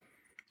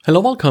Hello,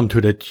 welcome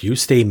to the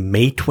Tuesday,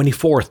 May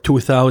 24th,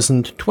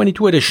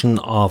 2022 edition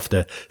of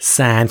the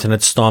SANS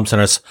Internet Storm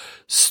Center's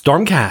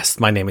StormCast.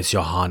 My name is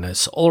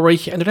Johannes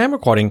Ulrich and today I'm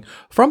recording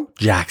from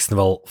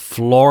Jacksonville,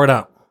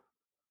 Florida.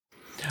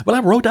 Well,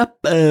 I wrote up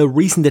a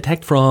recent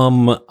detect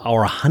from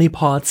our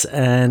honeypots,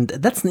 and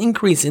that's an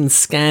increase in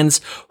scans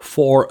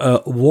for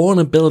a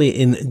vulnerability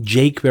in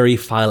jQuery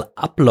file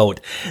upload.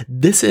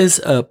 This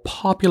is a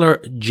popular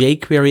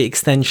jQuery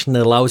extension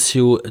that allows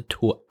you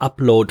to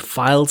upload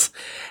files.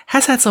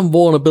 Has had some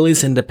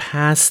vulnerabilities in the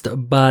past,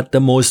 but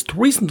the most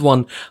recent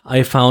one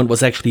I found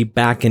was actually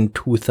back in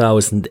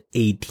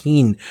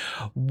 2018.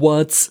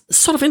 What's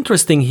sort of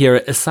interesting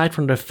here, aside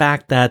from the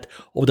fact that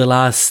over the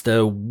last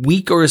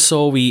week or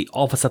so, we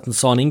all of a sudden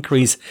saw an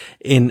increase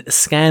in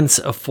scans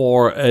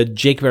for a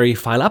jQuery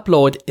file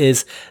upload,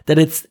 is that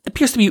it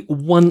appears to be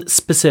one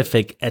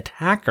specific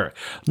attacker.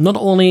 Not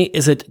only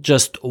is it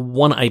just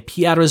one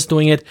IP address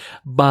doing it,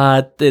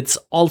 but it's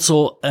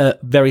also a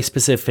very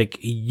specific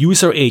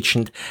user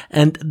agent.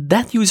 And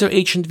that user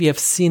agent, we have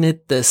seen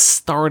it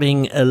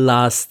starting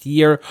last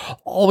year,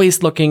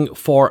 always looking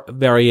for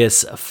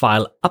various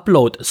file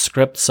upload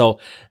scripts. So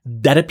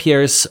that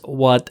appears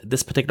what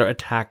this particular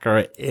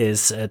attacker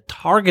is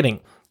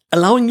targeting.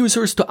 Allowing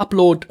users to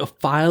upload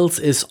files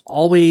is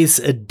always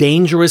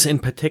dangerous, in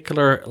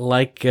particular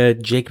like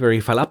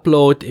jQuery file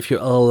upload. If you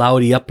allow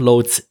the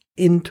uploads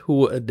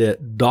into the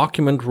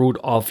document root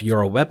of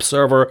your web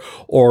server,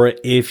 or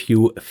if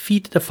you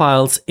feed the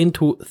files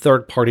into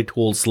third-party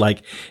tools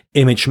like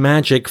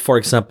ImageMagick, for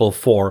example,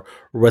 for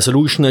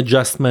resolution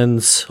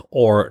adjustments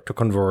or to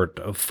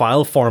convert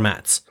file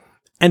formats.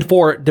 And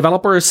for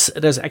developers,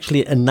 there's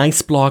actually a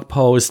nice blog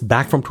post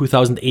back from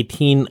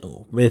 2018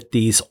 with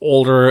these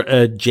older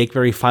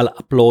jQuery file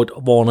upload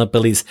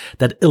vulnerabilities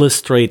that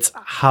illustrates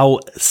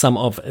how some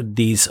of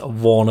these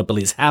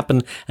vulnerabilities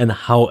happen and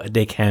how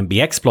they can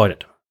be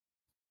exploited.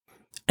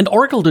 And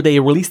Oracle today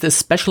released a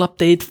special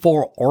update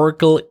for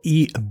Oracle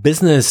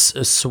e-Business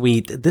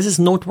Suite. This is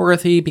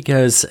noteworthy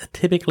because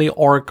typically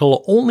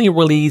Oracle only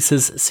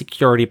releases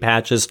security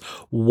patches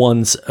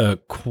once a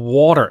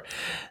quarter.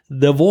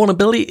 The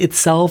vulnerability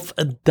itself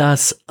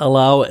does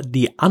allow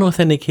the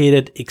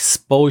unauthenticated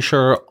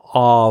exposure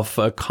of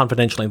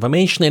confidential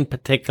information, in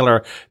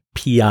particular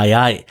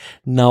PII.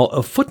 Now,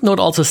 a footnote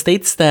also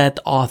states that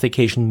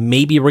authentication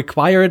may be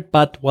required,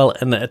 but, well,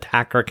 an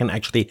attacker can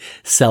actually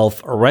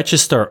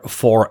self-register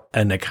for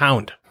an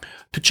account.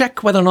 To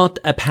check whether or not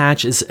a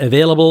patch is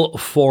available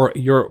for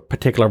your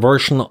particular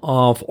version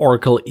of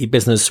Oracle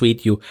e-Business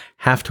Suite, you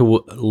have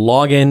to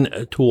log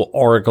in to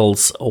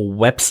Oracle's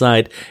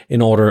website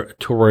in order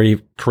to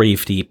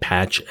retrieve the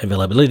patch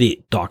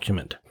availability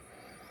document.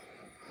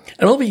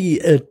 And while we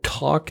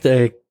talked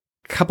a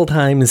couple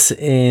times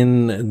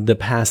in the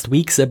past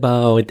weeks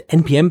about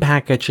NPM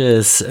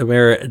packages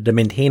where the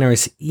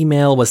maintainer's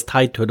email was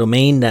tied to a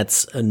domain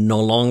that's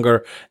no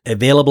longer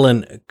available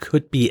and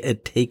could be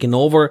taken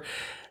over.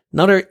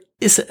 Now there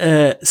is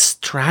a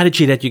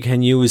strategy that you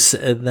can use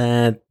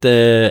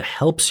that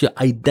helps you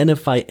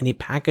identify any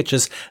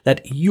packages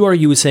that you are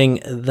using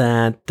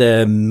that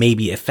may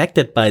be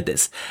affected by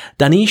this.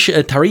 Danish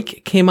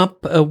Tariq came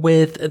up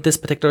with this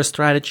particular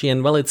strategy,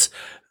 and well, it's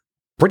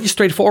pretty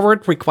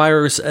straightforward,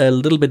 requires a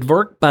little bit of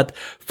work, but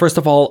first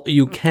of all,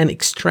 you can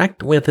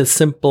extract with a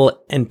simple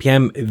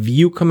npm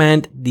view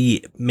command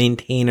the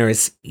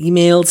maintainer's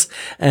emails,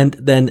 and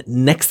then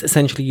next,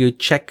 essentially, you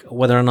check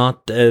whether or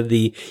not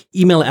the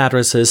email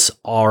addresses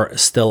are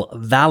still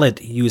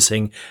valid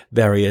using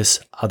various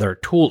other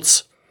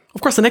tools. Of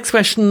course, the next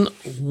question,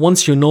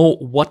 once you know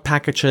what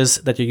packages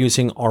that you're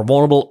using are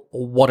vulnerable,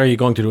 what are you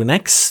going to do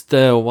next?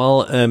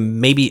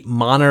 Maybe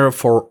monitor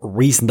for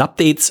recent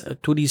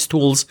updates to these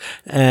tools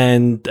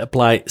and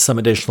apply some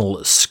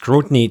additional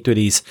scrutiny to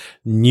these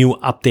new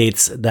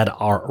updates that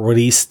are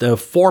released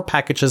for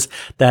packages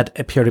that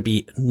appear to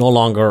be no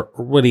longer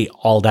really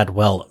all that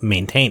well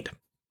maintained.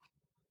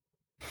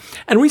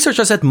 And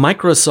researchers at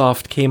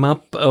Microsoft came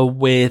up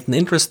with an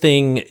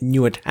interesting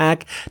new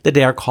attack that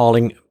they are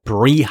calling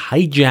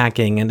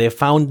pre-hijacking. And they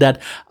found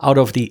that out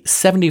of the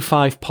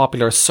 75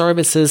 popular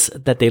services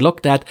that they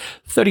looked at,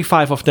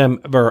 35 of them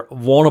were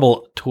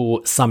vulnerable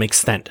to some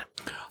extent.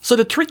 So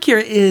the trick here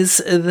is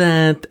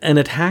that an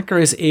attacker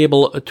is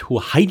able to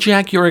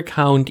hijack your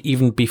account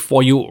even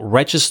before you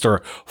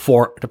register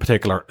for the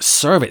particular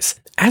service.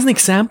 As an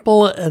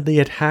example, the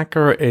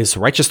attacker is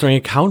registering an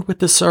account with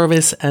the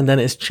service and then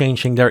is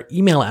changing their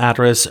email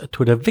address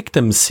to the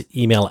victim's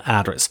email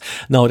address.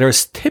 Now,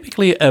 there's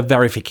typically a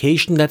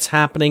verification that's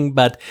happening,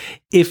 but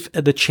if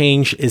the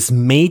change is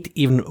made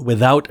even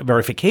without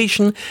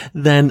verification,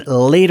 then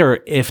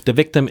later, if the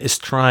victim is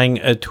trying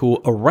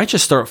to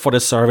register for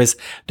the service,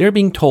 they're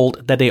being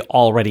told that they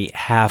already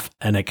have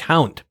an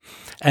account.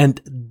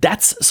 And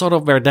that's sort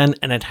of where then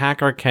an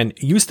attacker can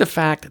use the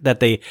fact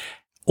that they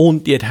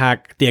owned the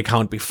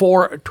account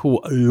before to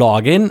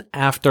log in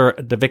after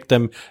the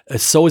victim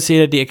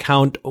associated the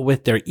account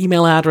with their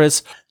email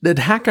address. The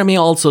attacker may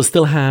also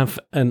still have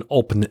an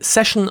open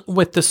session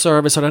with the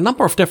service, or a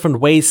number of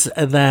different ways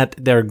that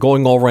they're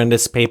going over in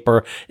this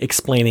paper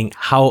explaining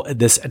how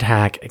this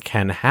attack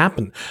can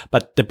happen.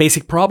 But the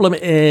basic problem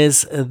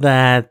is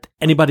that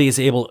anybody is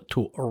able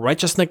to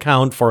register an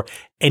account for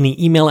any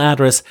email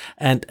address,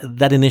 and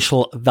that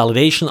initial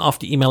validation of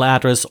the email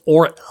address,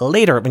 or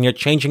later when you're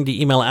changing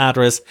the email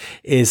address,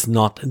 is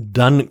not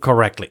done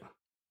correctly.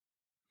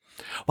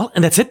 Well,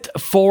 and that's it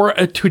for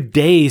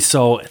today.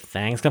 So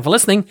thanks again for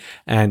listening,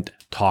 and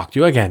talk to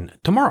you again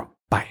tomorrow.